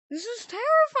This is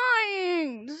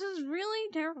terrifying! This is really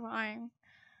terrifying.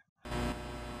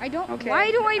 I don't. Okay,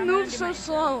 why do I move so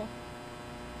slow?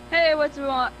 Hey, what's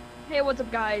up? Hey, what's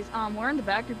up, guys? We're in the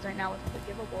backrooms right now with the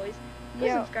Giva boys.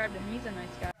 Please subscribe to him. He's a nice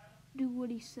guy. Do what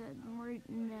he said right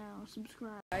now.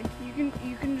 Subscribe. You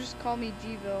can just call me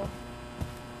Gville.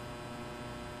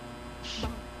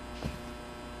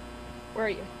 Where are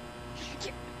you?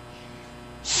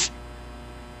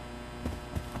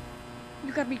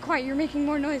 You gotta be quiet. You're making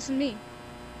more noise than me.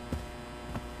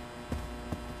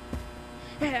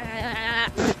 Hey,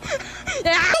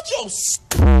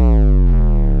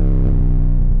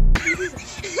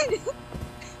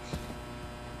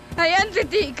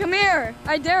 entity, come here!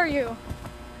 I dare you.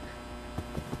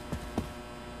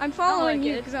 I'm following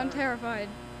you because I'm terrified.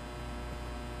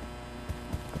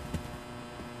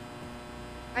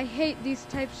 I hate these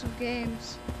types of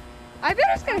games. I bet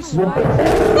it's gonna slide.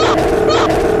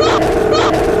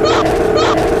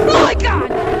 Oh my god!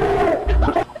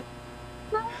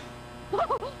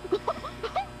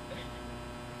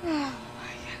 Oh my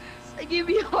goodness. I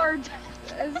give you a hard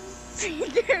time. That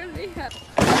scared me half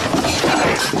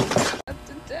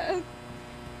to death.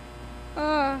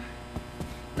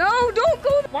 No, don't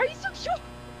go. Why are you so short?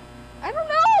 I don't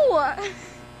know.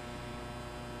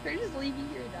 Can I just leave you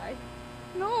here and die?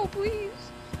 No,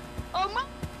 please. Oh, monster!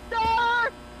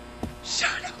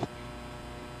 Shut up.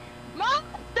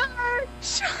 Monster!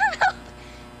 Shut up.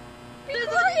 Be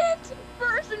quiet.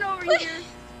 Person over here.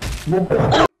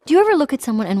 Do you ever look at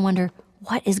someone and wonder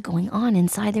what is going on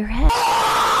inside their head?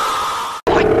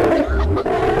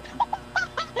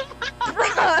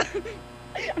 Bruh.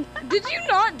 Did you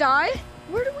not die?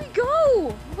 Where do we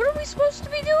go? What are we supposed to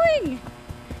be doing?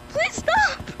 Please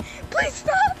stop! Please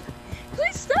stop!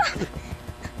 Please stop!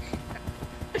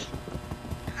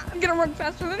 I'm gonna run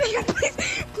faster than you.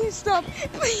 Please stop!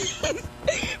 Please!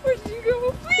 Where did you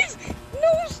go? Please!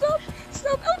 No! Stop!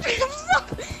 Stop! Oh, stop!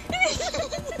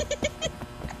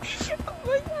 Oh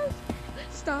my gosh!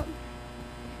 Stop!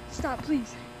 Stop!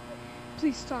 Please!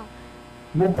 Please stop!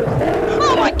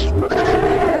 Oh my god!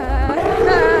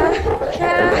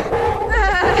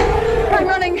 I'm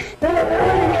running!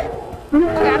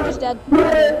 Okay, I'm just dead.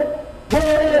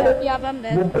 Yeah, I'm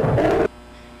dead.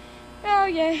 Oh,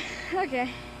 yay. Okay.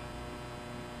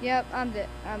 Yep, I'm dead.